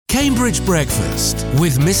Cambridge Breakfast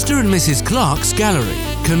with Mr. and Mrs. Clark's Gallery.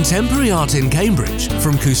 Contemporary art in Cambridge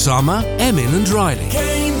from Kusama, Emin and Riley.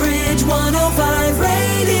 Cambridge 105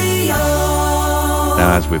 Radio.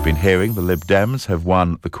 Now, as we've been hearing, the Lib Dems have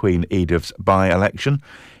won the Queen Edith's by-election.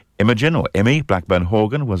 Imogen, or Immy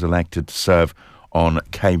Blackburn-Horgan, was elected to serve on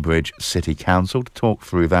Cambridge City Council. To talk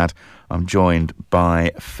through that, I'm joined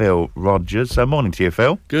by Phil Rodgers. So, morning to you,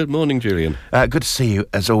 Phil. Good morning, Julian. Good to see you,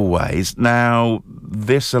 as always. Now,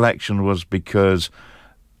 this election was because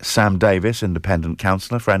Sam Davies, independent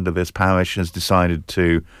councillor, friend of this parish, has decided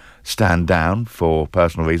to stand down for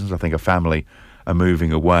personal reasons. I think a family are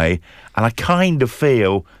moving away. And I kind of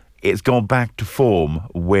feel it's gone back to form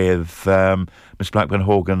with Miss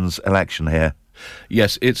Blackburn-Horgan's election here.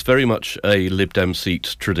 Yes, it's very much a Lib Dem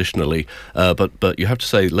seat traditionally, but you have to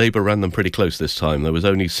say Labour ran them pretty close this time. There was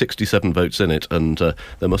only 67 votes in it, and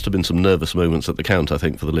there must have been some nervous moments at the count, I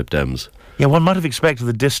think, for the Lib Dems. Yeah, one might have expected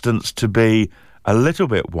the distance to be a little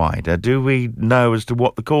bit wider. Do we know as to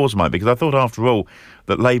what the cause might be? Because I thought, after all,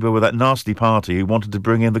 that Labour were that nasty party who wanted to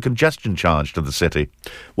bring in the congestion charge to the city.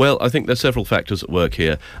 Well, I think there's several factors at work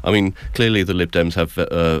here. I mean, clearly the Lib Dems have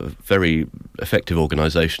a very effective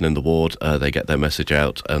organisation in the ward. They get their message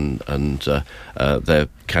out, and their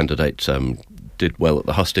candidate did well at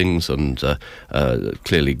the hustings and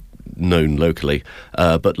clearly known locally.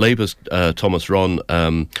 But Labour's Thomas Ron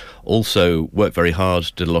also worked very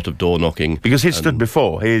hard, did a lot of door knocking. Because he stood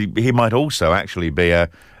before. He might also actually be a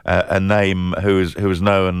name who is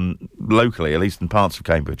known locally, at least in parts of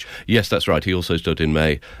Cambridge. Yes, that's right. He also stood in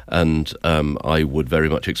May, and I would very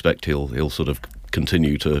much expect he'll sort of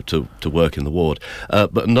continue to work in the ward.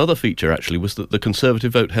 But another feature, actually, was that the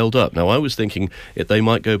Conservative vote held up. Now, I was thinking they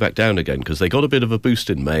might go back down again, because they got a bit of a boost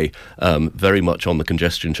in May, very much on the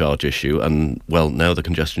congestion charge issue, and, well, now the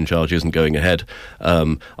congestion charge isn't going ahead.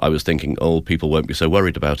 I was thinking, people won't be so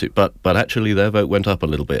worried about it, but actually their vote went up a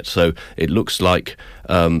little bit, so it looks like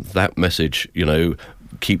that message,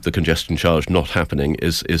 keep the congestion charge not happening,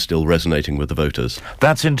 is still resonating with the voters.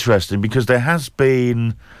 That's interesting, because there has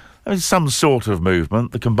been some sort of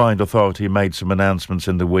movement. The Combined Authority made some announcements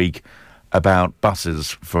in the week about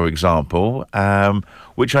buses, for example,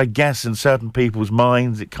 which I guess in certain people's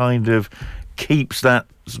minds it kind of keeps that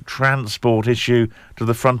transport issue to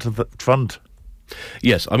the front.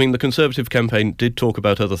 Yes, I mean, the Conservative campaign did talk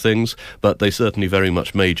about other things, but they certainly very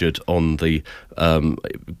much majored on the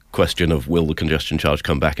question of will the congestion charge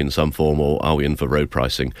come back in some form, or are we in for road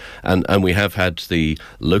pricing? And we have had the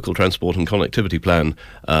local transport and connectivity plan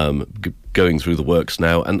going through the works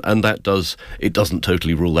now, and that doesn't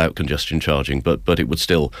totally rule out congestion charging, but it would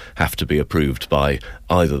still have to be approved by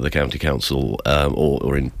either the County Council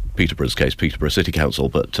or in Peterborough's case, Peterborough City Council,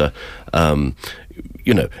 but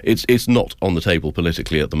it's not on the table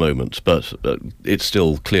politically at the moment, but it's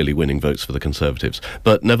still clearly winning votes for the Conservatives.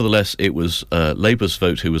 But nevertheless, it was Labour's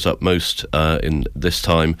vote who was up most in this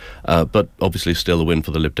time, but obviously still a win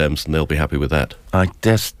for the Lib Dems, and they'll be happy with that. I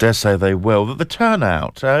dare say they will. The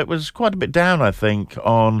turnout, it was quite a bit down, I think,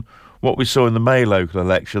 on what we saw in the May local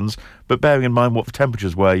elections, but bearing in mind what the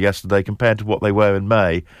temperatures were yesterday compared to what they were in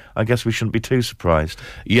May, I guess we shouldn't be too surprised.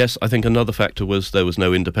 Yes, I think another factor was there was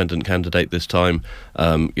no independent candidate this time.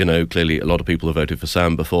 Clearly a lot of people have voted for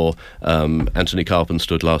Sam before. Anthony Carpen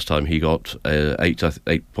stood last time. He got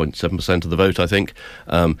 8.7% of the vote, I think.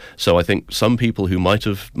 So I think some people who might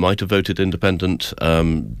have voted independent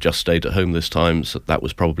just stayed at home this time, so that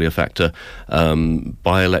was probably a factor.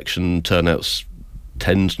 By-election turnouts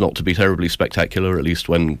tend not to be terribly spectacular, at least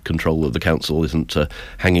when control of the council isn't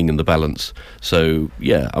hanging in the balance. So,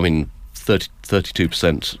 yeah, I mean,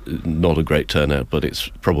 32%, not a great turnout, but it's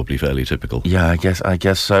probably fairly typical. Yeah, I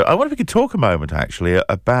guess so. I wonder if we could talk a moment, actually,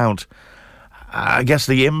 about, I guess,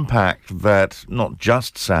 the impact that not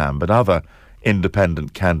just Sam, but other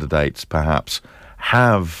independent candidates, perhaps,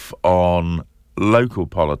 have on local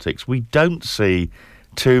politics. We don't see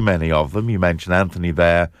too many of them. You mentioned Anthony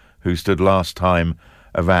there, who stood last time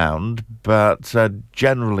around, but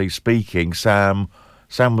generally speaking, Sam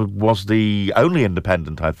was the only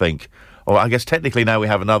independent, I think. Or I guess technically now we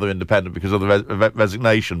have another independent because of the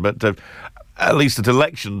resignation, but at least at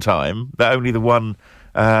election time, they're only the one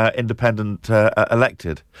independent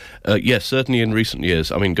elected. Yes, certainly in recent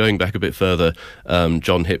years. I mean, going back a bit further,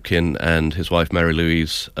 John Hipkin and his wife Mary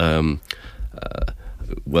Louise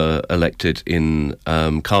were elected in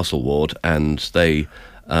Castle Ward, and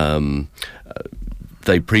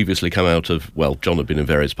they previously come out of, well, John had been in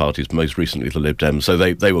various parties, most recently the Lib Dems, so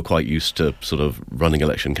they were quite used to sort of running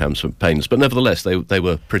election campaigns, but nevertheless they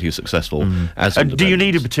were pretty successful as independents. Do you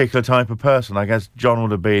need a particular type of person? I guess John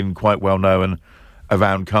would have been quite well known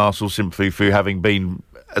around Castle simply through having been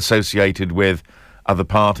associated with other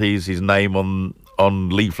parties, his name on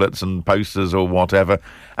leaflets and posters or whatever,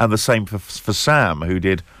 and the same for Sam, who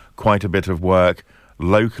did quite a bit of work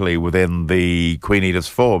locally within the Queen Edith's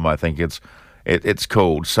Forum, I think it's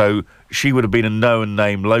called. So she would have been a known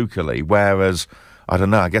name locally, whereas, I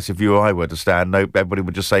don't know, I guess if you or I were to stand, everybody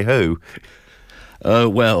would just say who.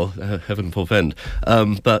 Heaven forfend.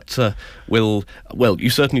 You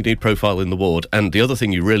certainly need profile in the ward, and the other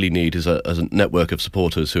thing you really need is a network of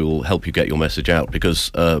supporters who will help you get your message out,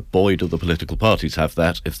 because boy, do the political parties have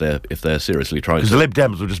that if they're seriously trying to... Because the Lib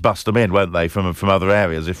Dems will just bust them in, won't they, from other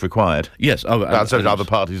areas if required? Yes. So other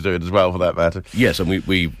parties do it as well, for that matter. Yes, and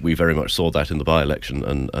we very much saw that in the by-election,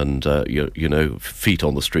 and feet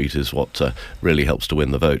on the street is what really helps to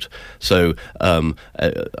win the vote. So an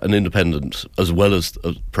independent, as well as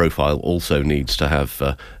a profile, also needs to have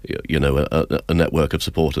a network of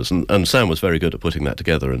supporters, and Sam was very good at putting that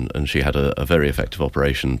together, and she had a very effective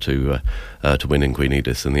operation to winning Queen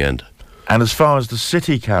Edith in the end. And as far as the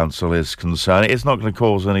City Council is concerned, it's not going to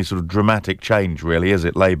cause any sort of dramatic change, really, is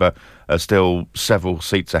it? Labour are still several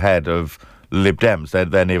seats ahead of Lib Dems,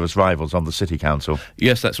 their nearest rivals on the City Council.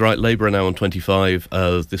 Yes, that's right. Labour are now on 25.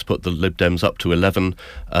 This put the Lib Dems up to 11,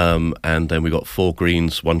 and then we've got 4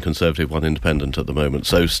 Greens, 1 Conservative, 1 Independent at the moment.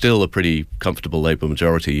 So still a pretty comfortable Labour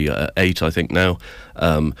majority, 8, I think, now.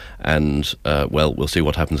 We'll see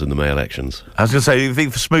what happens in the May elections. I was going to say, you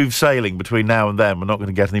think for smooth sailing between now and then, we're not going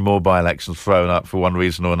to get any more by-elections thrown up for one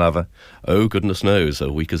reason or another? Oh, goodness knows.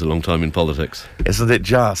 A week is a long time in politics. Isn't it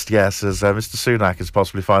just? Yes, as Mr Sunak is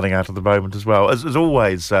possibly finding out at the moment as well. As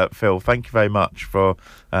always, Phil, thank you very much for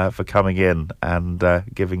coming in and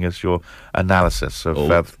giving us your analysis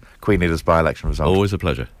of Queen Edith's by-election results. Always a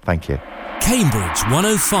pleasure. Thank you. Cambridge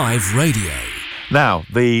 105 Radio. Now,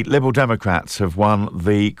 the Liberal Democrats have won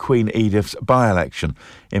the Queen Edith's by-election.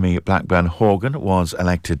 Imi Blackburn-Horgan was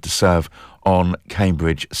elected to serve on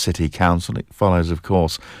Cambridge City Council. It follows, of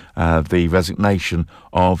course, the resignation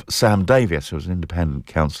of Sam Davies, who was an independent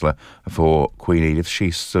councillor for Queen Edith.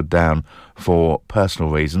 She stood down for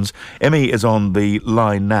personal reasons. Imi is on the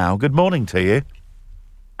line now. Good morning to you.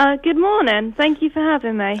 Good morning. Thank you for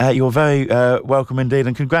having me. You're very welcome indeed,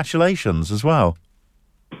 and congratulations as well.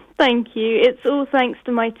 Thank you. It's all thanks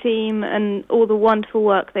to my team and all the wonderful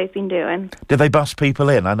work they've been doing. Did they bus people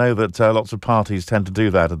in? I know that lots of parties tend to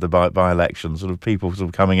do that at the by-elections, sort of people sort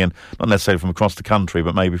of coming in, not necessarily from across the country,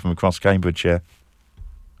 but maybe from across Cambridgeshire.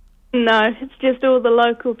 No, it's just all the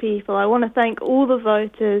local people. I want to thank all the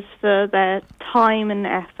voters for their time and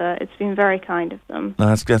effort. It's been very kind of them.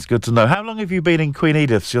 That's good to know. How long have you been in Queen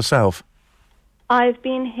Edith's yourself? I've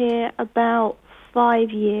been here about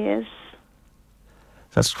 5 years.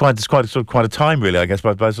 That's quite a time, really, I guess,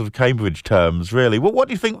 by sort of Cambridge terms, really. What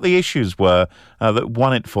do you think the issues were that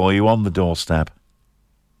won it for you on the doorstep?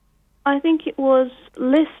 I think it was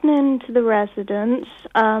listening to the residents,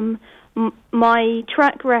 my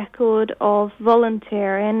track record of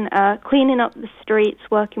volunteering, cleaning up the streets,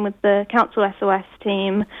 working with the Council SOS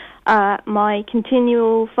team, my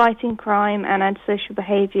continual fighting crime and antisocial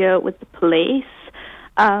behaviour with the police,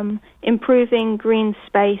 improving green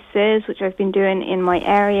spaces, which I've been doing in my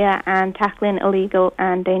area, and tackling illegal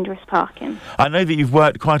and dangerous parking. I know that you've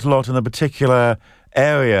worked quite a lot in a particular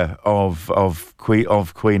area of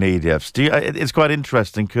Queen Edith's. It's quite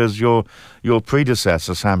interesting because your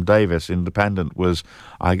predecessor, Sam Davies, independent, was,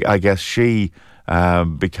 I guess she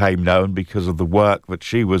became known because of the work that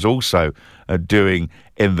she was also doing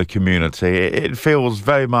in the community. It feels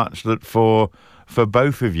very much that for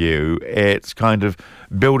both of you, it's kind of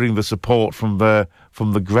building the support from the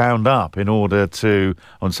ground up in order to,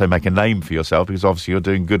 I wouldn't say make a name for yourself, because obviously you're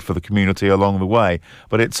doing good for the community along the way,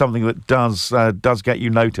 but it's something that does get you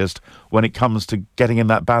noticed when it comes to getting in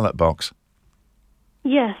that ballot box.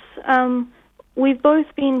 Yes, we've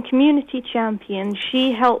both been community champions.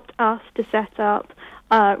 She helped us to set up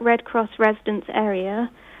Red Cross residence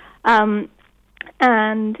area, and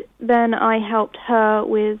then I helped her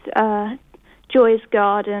with Joy's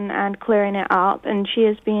Garden and clearing it up, and she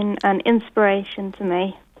has been an inspiration to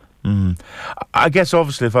me. I guess,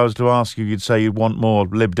 obviously, if I was to ask you, you'd say you'd want more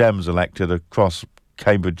Lib Dems elected across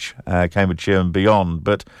Cambridgeshire and beyond,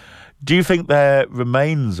 but do you think there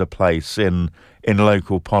remains a place in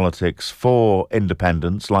local politics for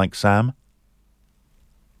independents like Sam?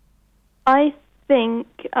 I think,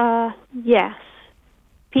 yes.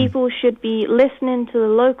 People should be listening to the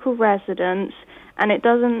local residents, and it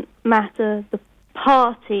doesn't matter the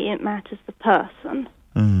party, it matters the person.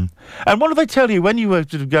 And what do they tell you when you were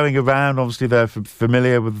sort of going around? Obviously, they're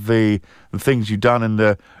familiar with the things you've done in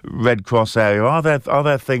the Red Cross area. Are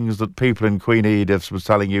there things that people in Queen Edith's was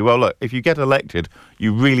telling you? Well, look, if you get elected,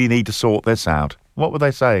 you really need to sort this out. What were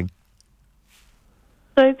they saying?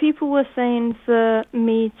 So people were saying for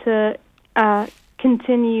me to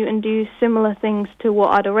continue and do similar things to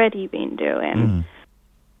what I'd already been doing.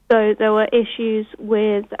 So there were issues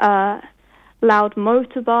with loud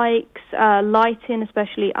motorbikes, lighting,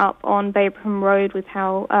 especially up on Babraham Road with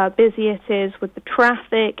how busy it is with the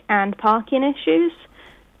traffic and parking issues.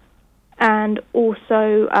 And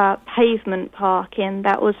also pavement parking.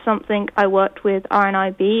 That was something I worked with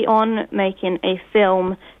RNIB on, making a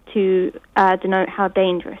film to denote how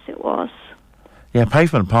dangerous it was. Yeah,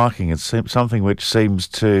 pavement parking is something which seems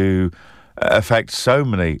to affect so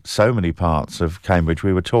many parts of Cambridge.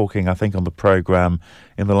 We were talking, I think, on the programme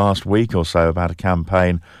in the last week or so about a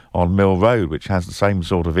campaign on Mill Road, which has the same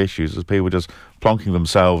sort of issues as people just plonking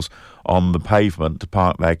themselves on the pavement to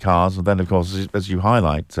park their cars, and then, of course, as you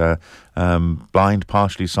highlight, blind,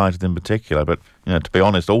 partially sighted in particular. But to be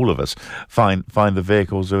honest, all of us find the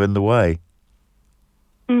vehicles are in the way.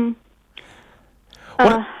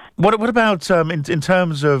 What about in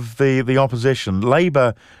terms of the opposition?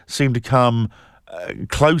 Labour seemed to come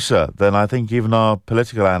closer than I think even our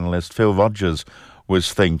political analyst Phil Rodgers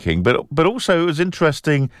was thinking. But also it was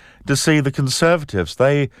interesting to see the Conservatives.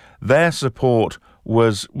 Their support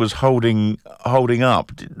was holding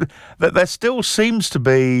up. There still seems to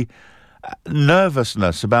be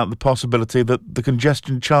nervousness about the possibility that the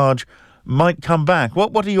congestion charge might come back.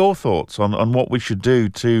 What are your thoughts on what we should do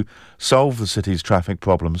to solve the city's traffic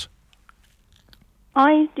problems?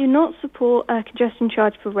 I do not support a congestion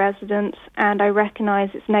charge for residents, and I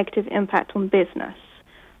recognise its negative impact on business.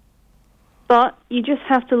 But you just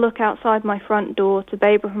have to look outside my front door to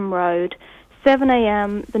Babraham Road. 7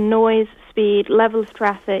 a.m, the noise, speed, level of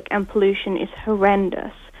traffic and pollution is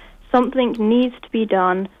horrendous. Something needs to be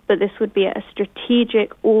done, but this would be at a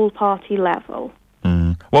strategic, all-party level.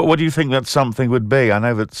 What do you think that something would be? I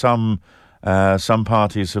know that some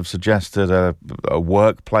parties have suggested a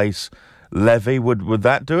workplace levy. Would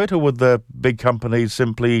that do it, or would the big companies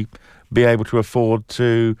simply be able to afford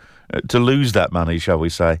to lose that money, shall we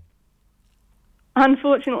say?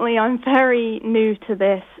 Unfortunately, I'm very new to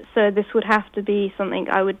this, so this would have to be something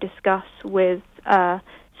I would discuss with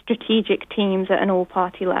strategic teams at an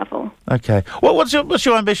all-party level. Okay. Well, what's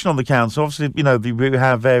your ambition on the council? Obviously, we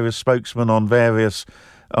have various spokesmen on various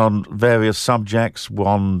subjects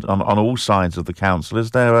on all sides of the council.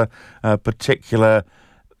 Is there a particular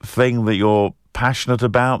thing that you're passionate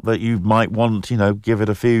about that you might want, give it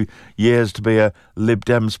a few years to be a Lib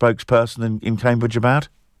Dems spokesperson in Cambridge about?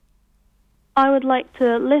 I would like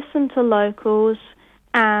to listen to locals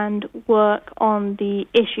and work on the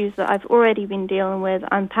issues that I've already been dealing with.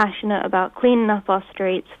 I'm passionate about cleaning up our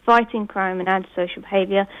streets, fighting crime and antisocial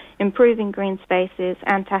behaviour, improving green spaces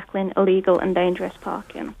and tackling illegal and dangerous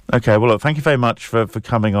parking. OK, well, look, thank you very much for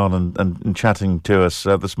coming on and chatting to us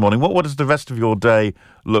this morning. What does the rest of your day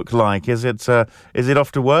look like? Is it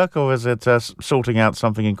off to work, or is it sorting out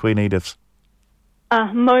something in Queen Edith's?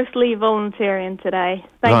 Mostly volunteering today.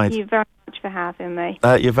 Thank you very much for having me.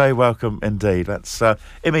 You're very welcome indeed. That's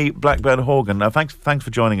Imi Blackburn-Horgan. Thanks for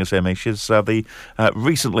joining us, Imi. She's the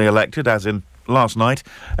recently elected, as in last night,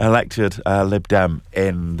 elected Lib Dem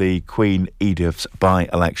in the Queen Edith's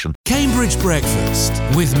by-election. Cambridge Breakfast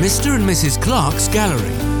with Mr. and Mrs. Clark's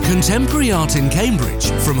Gallery. Contemporary art in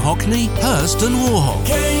Cambridge from Hockney, Hurst and Warhol.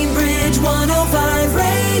 Cambridge 105 Radio.